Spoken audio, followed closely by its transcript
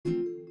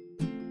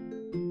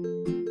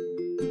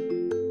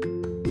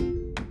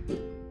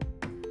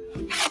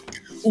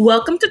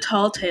Welcome to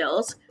Tall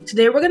Tales.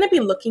 Today we're going to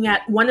be looking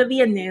at one of the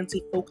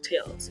Anansi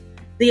folktales.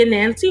 The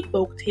Anansi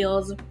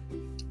folktales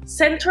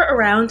center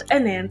around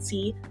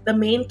Anansi, the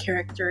main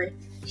character.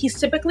 He's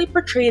typically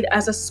portrayed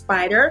as a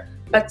spider,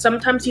 but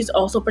sometimes he's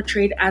also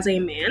portrayed as a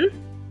man.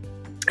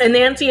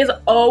 Anansi is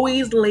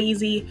always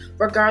lazy,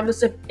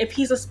 regardless if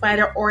he's a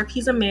spider or if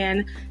he's a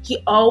man.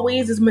 He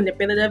always is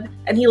manipulative,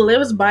 and he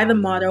lives by the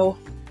motto,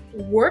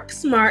 work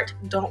smart,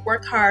 don't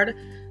work hard.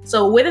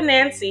 So with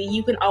Anansi,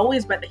 you can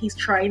always bet that he's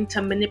trying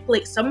to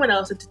manipulate someone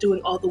else into doing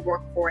all the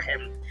work for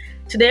him.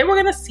 Today we're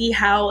going to see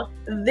how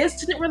this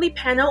didn't really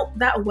pan out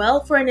that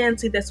well for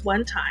Anansi this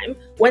one time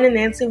when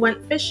Anansi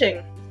went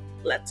fishing.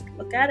 Let's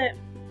look at it.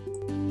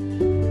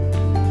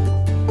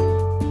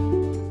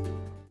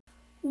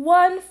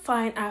 One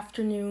fine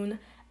afternoon,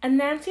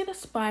 Anansi the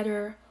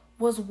spider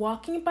was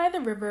walking by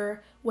the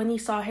river when he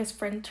saw his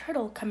friend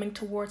Turtle coming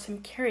towards him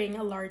carrying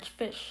a large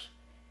fish.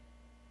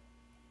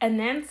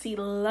 Anansi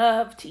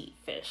loved to eat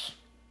fish,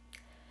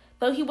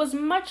 though he was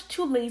much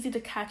too lazy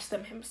to catch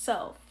them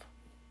himself.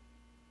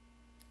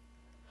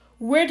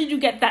 "Where did you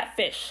get that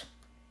fish?"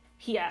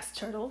 he asked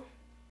Turtle.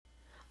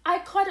 "I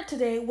caught it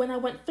today when I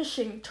went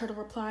fishing," Turtle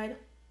replied.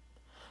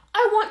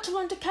 "I want to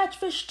learn to catch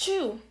fish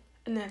too,"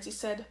 Anansi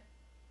said.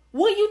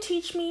 "Will you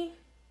teach me?"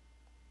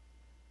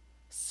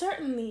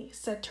 "Certainly,"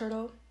 said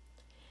Turtle.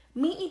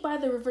 "Meet me by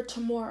the river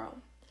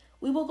tomorrow.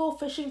 We will go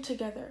fishing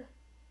together.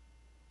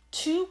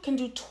 Two can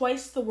do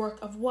twice the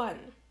work of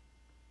one."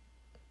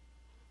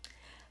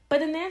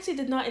 But Anansi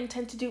did not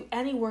intend to do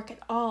any work at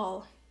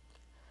all.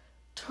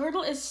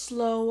 "Turtle is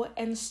slow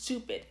and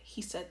stupid," he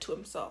said to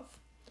himself.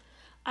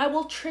 "I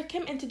will trick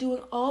him into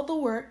doing all the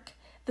work,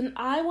 then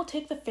I will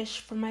take the fish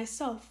for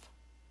myself."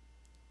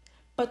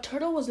 But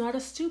Turtle was not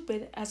as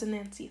stupid as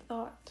Anansi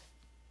thought.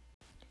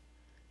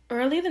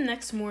 Early the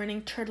next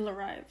morning, Turtle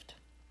arrived.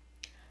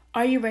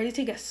 "Are you ready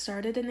to get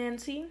started,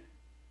 Anansi?"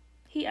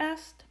 he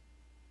asked.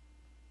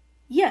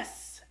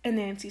 "Yes,"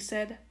 Anansi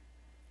said.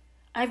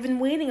 "I've been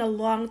waiting a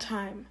long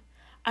time.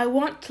 I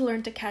want to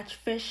learn to catch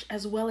fish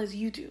as well as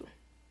you do."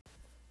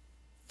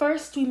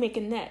 "First we make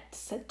a net,"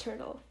 said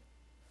Turtle.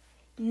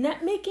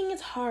 "Net making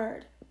is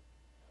hard.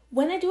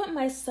 When I do it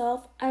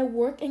myself, I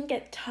work and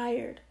get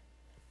tired.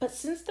 But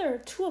since there are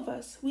two of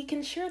us, we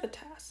can share the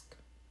task.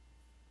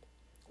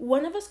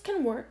 One of us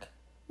can work,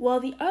 while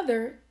the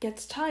other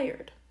gets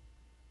tired."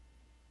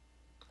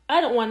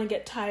 "I don't want to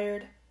get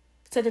tired,"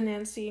 said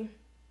Anansi.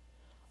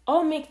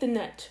 "I'll make the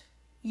net.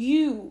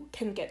 You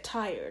can get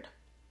tired."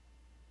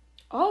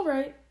 "All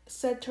right,"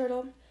 said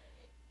Turtle.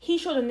 He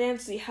showed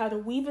Anansi how to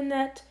weave a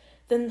net,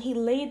 then he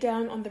lay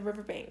down on the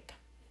riverbank.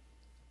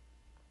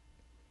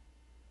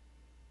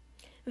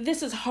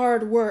 "This is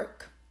hard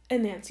work,"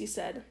 Anansi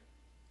said.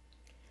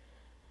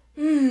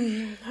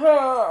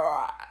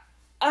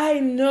 "I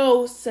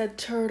know," said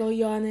Turtle,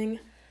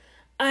 yawning.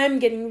 "I'm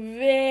getting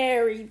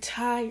very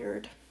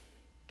tired."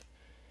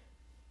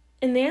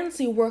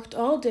 Anansi worked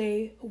all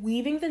day,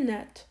 weaving the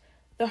net.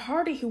 The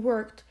harder he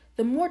worked,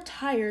 the more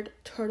tired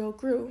Turtle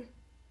grew.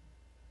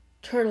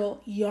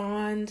 Turtle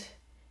yawned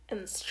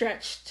and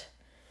stretched,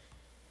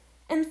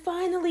 and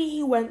finally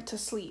he went to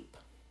sleep.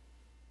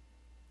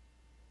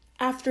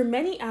 After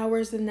many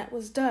hours, the net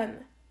was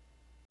done.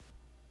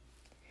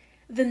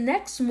 The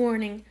next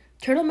morning,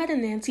 Turtle met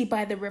Anansi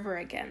by the river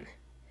again.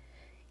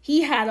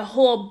 He had a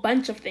whole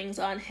bunch of things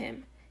on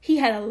him. He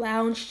had a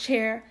lounge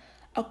chair,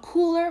 a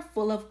cooler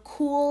full of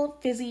cool,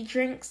 fizzy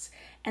drinks,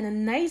 and a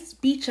nice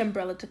beach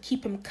umbrella to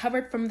keep him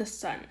covered from the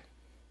sun.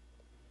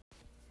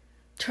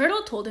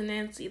 Turtle told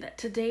Anansi that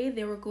today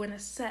they were going to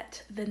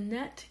set the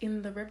net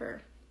in the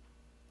river.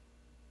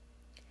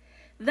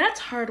 "That's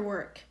hard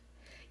work.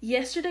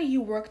 Yesterday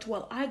you worked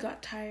while I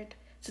got tired,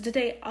 so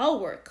today I'll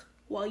work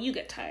while you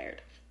get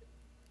tired."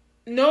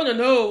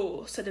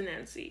 No, said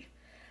Anansi.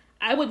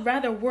 "I would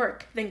rather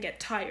work than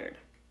get tired."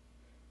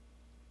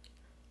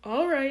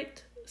 "All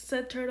right,"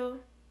 said Turtle.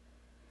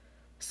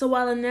 So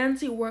while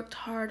Anansi worked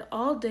hard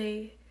all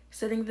day,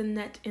 setting the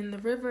net in the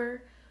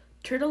river,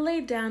 Turtle lay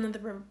down on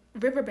the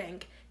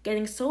riverbank,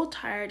 getting so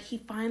tired he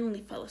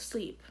finally fell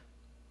asleep.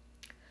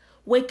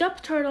 "Wake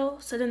up, Turtle,"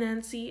 said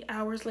Anansi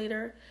hours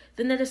later.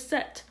 "The net is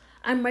set.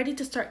 I'm ready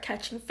to start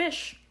catching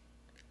fish."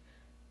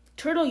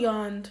 Turtle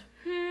yawned.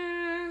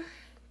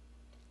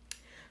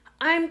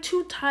 "I'm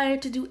too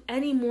tired to do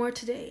any more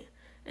today.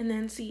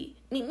 Anansi,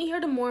 meet me here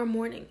tomorrow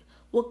morning.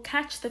 We'll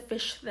catch the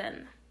fish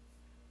then."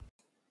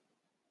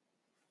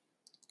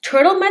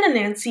 Turtle met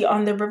Anansi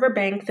on the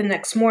riverbank the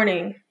next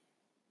morning.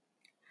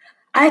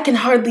 "I can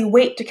hardly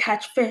wait to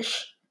catch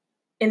fish,"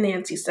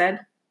 Anansi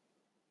said.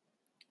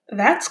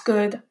 "That's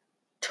good,"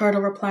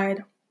 Turtle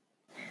replied.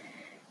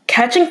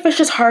 "Catching fish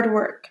is hard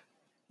work.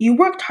 You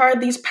worked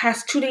hard these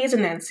past 2 days,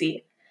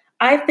 Anansi.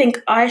 I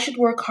think I should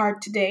work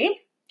hard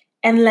today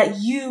and let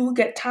you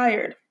get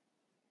tired."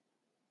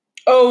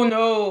 "Oh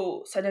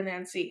no," said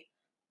Anansi.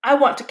 "I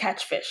want to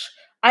catch fish.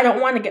 I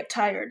don't want to get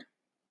tired."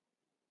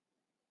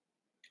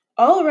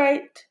 "All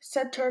right,"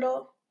 said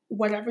Turtle.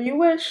 "Whatever you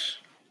wish."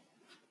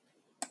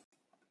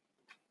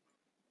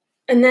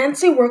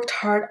 Anansi worked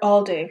hard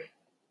all day.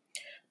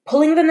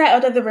 pulling the net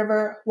out of the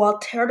river while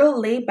Turtle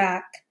lay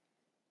back,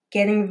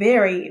 getting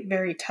very,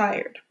 very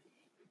tired.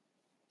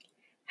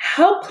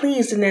 How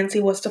pleased Nancy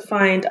was to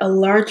find a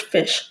large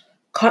fish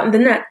caught in the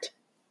net.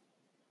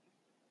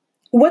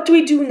 "What do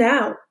we do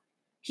now?"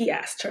 he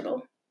asked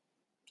Turtle.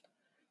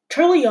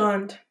 Turtle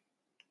yawned.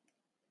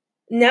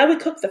 "Now we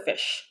cook the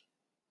fish.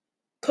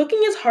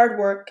 Cooking is hard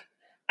work.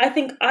 I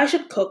think I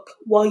should cook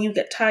while you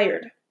get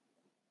tired."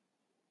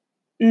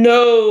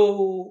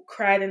 "No,"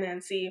 cried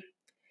Anansi.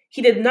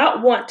 He did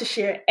not want to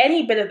share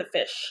any bit of the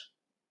fish.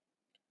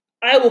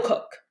 "I will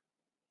cook.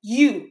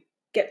 You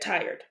get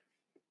tired."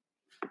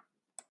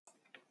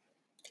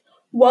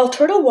 While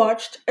Turtle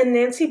watched,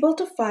 Anansi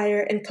built a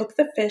fire and cooked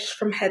the fish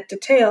from head to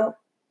tail.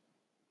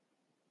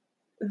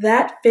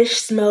 "That fish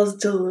smells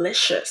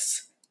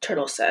delicious,"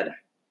 Turtle said.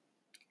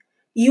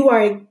 "You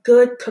are a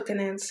good cook,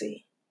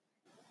 Anansi.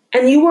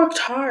 And you worked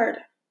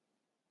hard."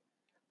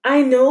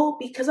 "I know,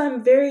 because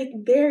I'm very,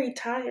 very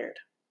tired."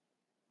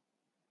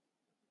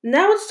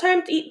 "Now it's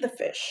time to eat the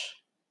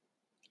fish."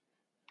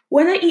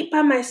 "When I eat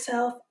by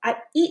myself,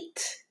 I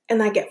eat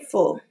and I get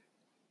full.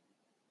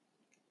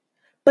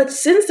 But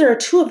since there are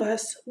two of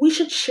us, we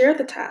should share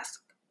the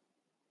task.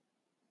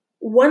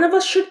 One of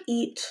us should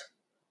eat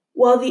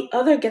while the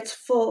other gets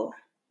full.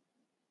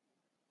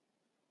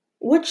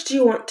 Which do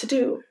you want to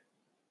do?"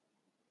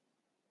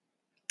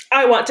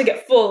 "I want to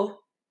get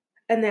full,"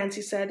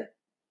 Anansi said,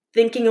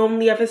 thinking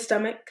only of his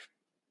stomach.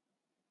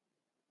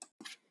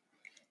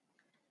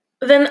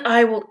 "Then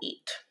I will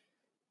eat."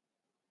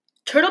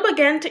 Turtle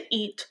began to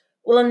eat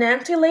while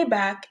Anansi lay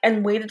back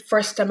and waited for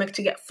his stomach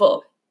to get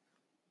full.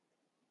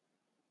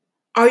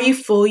 "Are you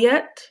full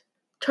yet?"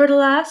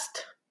 Turtle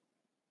asked.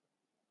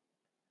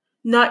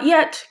 "Not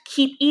yet.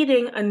 Keep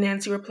eating,"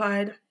 Anansi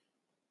replied.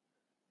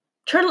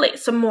 Turtle ate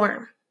some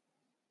more.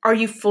 "Are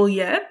you full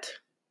yet?"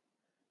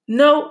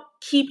 "No,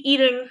 keep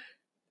eating."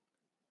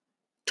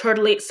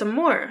 Turtle ate some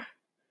more.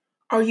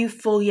 "Are you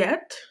full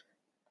yet?"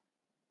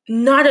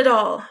 "Not at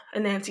all,"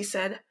 Anansi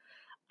said.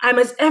 "I'm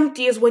as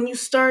empty as when you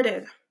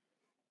started."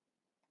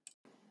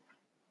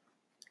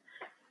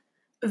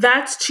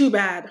 "That's too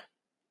bad,"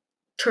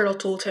 Turtle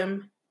told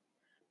him,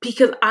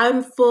 "because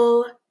I'm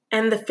full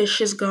and the fish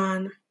is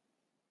gone."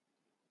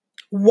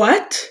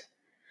 "What?"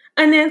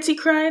 Anansi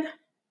cried.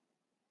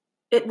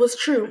 It was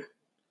true.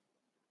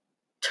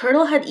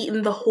 Turtle had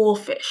eaten the whole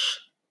fish.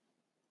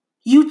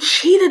 "You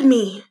cheated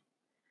me!"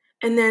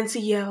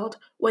 Anansi yelled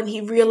when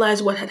he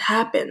realized what had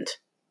happened.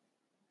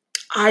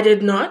 "I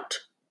did not,"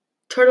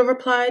 Turtle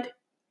replied.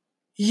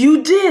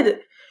 "You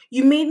did!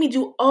 You made me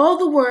do all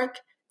the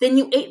work, then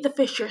you ate the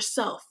fish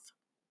yourself.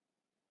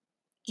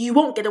 You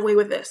won't get away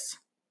with this.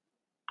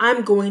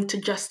 I'm going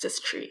to Justice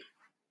Tree."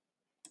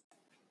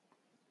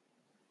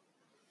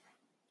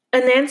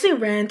 Anansi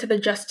ran to the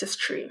Justice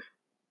Tree.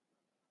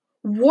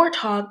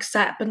 Warthog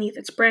sat beneath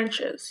its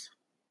branches.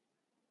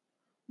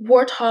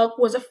 Warthog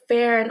was a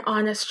fair and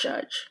honest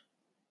judge.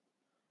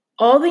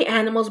 All the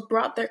animals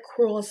brought their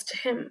quarrels to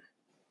him.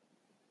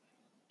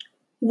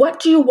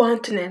 "What do you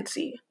want,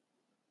 Anansi?"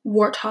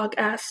 Warthog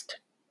asked.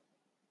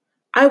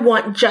 "I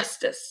want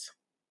justice,"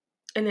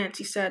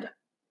 Anansi said.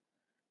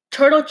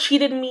 "Turtle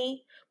cheated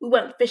me. We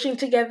went fishing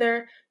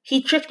together.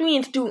 He tricked me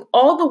into doing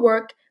all the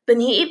work, then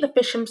he ate the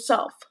fish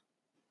himself.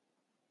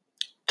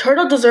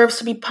 Turtle deserves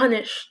to be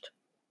punished."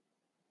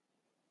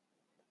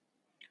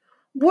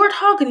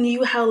 Warthog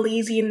knew how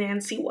lazy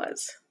Anansi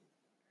was.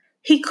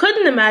 He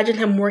couldn't imagine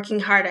him working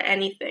hard at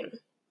anything.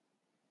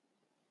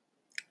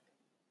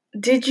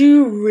 "Did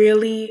you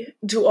really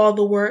do all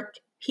the work?"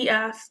 he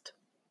asked.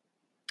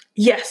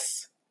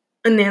 "Yes,"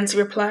 Anansi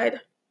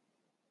replied.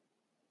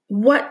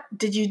 "What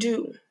did you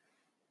do?"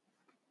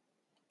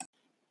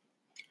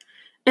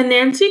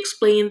 Anansi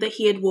explained that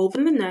he had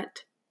woven the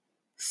net,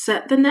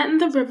 set the net in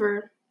the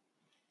river,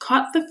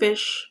 caught the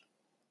fish,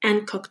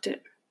 and cooked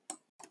it.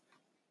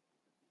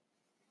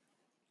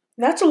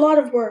 "That's a lot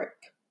of work.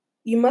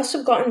 You must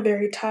have gotten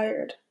very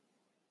tired."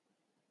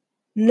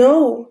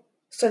 "No,"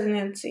 said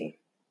Anansi.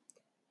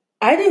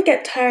 "I didn't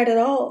get tired at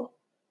all.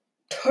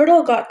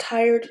 Turtle got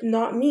tired,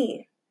 not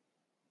me."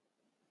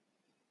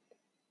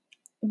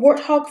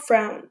 Warthog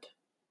frowned.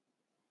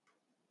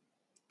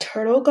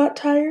 "Turtle got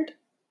tired?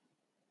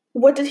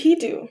 What did he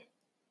do?"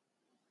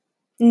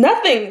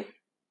 "Nothing."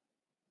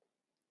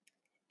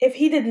 "If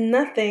he did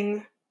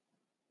nothing,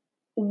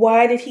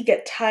 why did he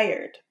get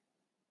tired?"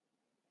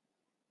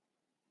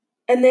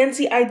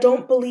 "Anansi, I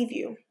don't believe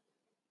you.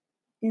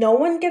 No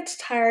one gets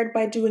tired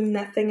by doing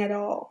nothing at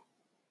all.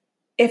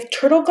 If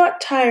Turtle got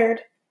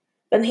tired,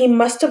 then he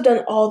must have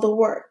done all the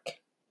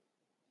work.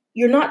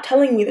 You're not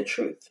telling me the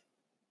truth.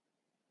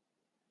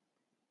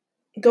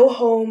 Go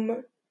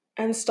home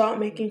and stop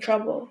making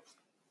trouble."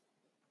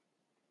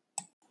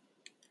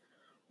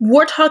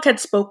 Warthog had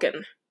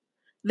spoken.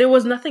 There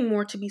was nothing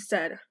more to be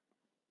said.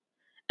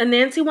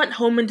 Anansi went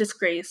home in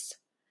disgrace,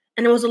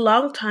 and it was a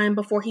long time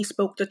before he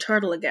spoke to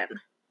Turtle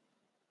again.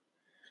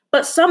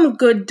 But some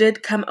good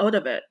did come out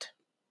of it.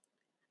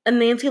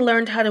 Anansi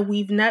learned how to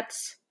weave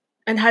nets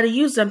and how to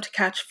use them to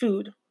catch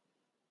food.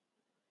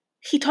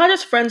 He taught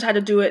his friends how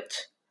to do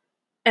it,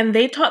 and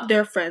they taught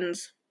their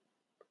friends.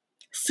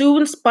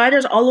 Soon,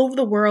 spiders all over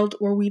the world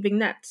were weaving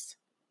nets.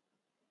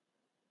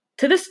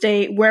 To this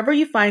day, wherever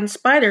you find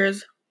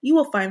spiders, you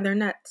will find their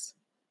nets.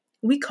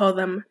 We call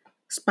them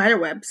spider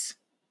webs.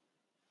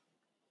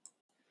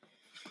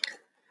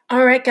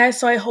 Alright, guys,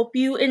 so I hope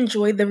you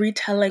enjoyed the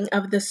retelling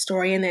of this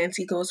story,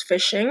 Anansi Goes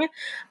Fishing.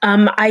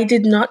 I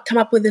did not come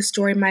up with this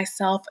story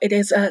myself. It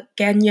is a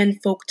Ghanaian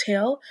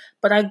folktale,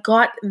 but I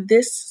got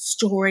this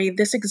story,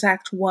 this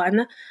exact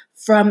one,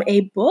 from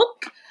a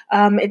book.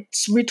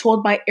 It's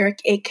retold by Eric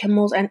A.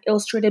 Kimmels and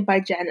illustrated by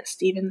Janet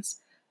Stevens.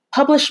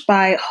 Published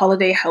by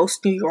Holiday House,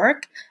 New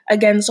York.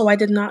 Again, so I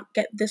did not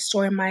get this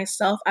story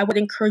myself. I would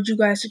encourage you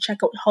guys to check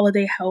out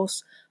Holiday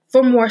House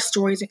for more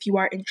stories if you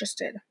are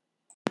interested.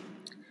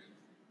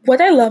 What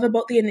I love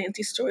about the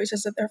Anansi stories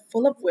is that they're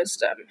full of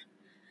wisdom.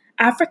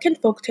 African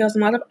folktales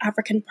and a lot of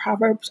African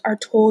proverbs are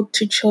told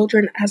to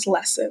children as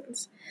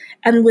lessons.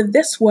 And with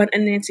this one,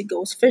 Anansi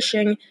Goes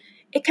Fishing,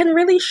 it can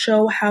really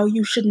show how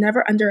you should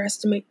never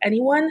underestimate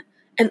anyone,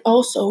 and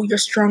also you're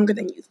stronger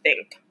than you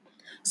think.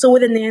 So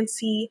with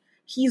Anansi,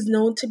 he's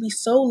known to be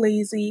so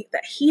lazy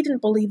that he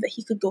didn't believe that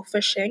he could go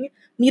fishing,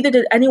 neither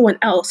did anyone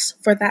else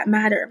for that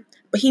matter.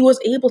 But he was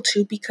able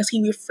to because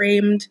he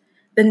reframed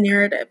the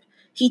narrative.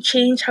 He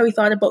changed how he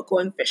thought about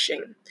going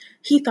fishing.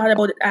 He thought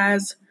about it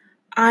as,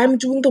 I'm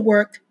doing the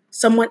work,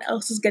 someone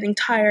else is getting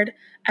tired,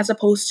 as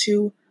opposed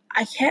to,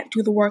 I can't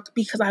do the work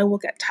because I will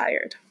get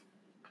tired.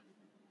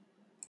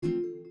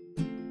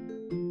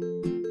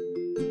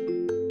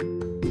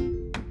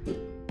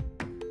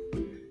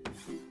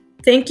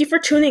 Thank you for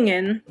tuning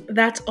in.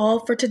 That's all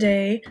for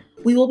today.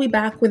 We will be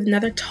back with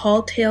another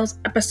Tall Tales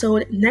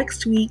episode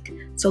next week,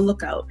 so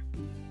look out.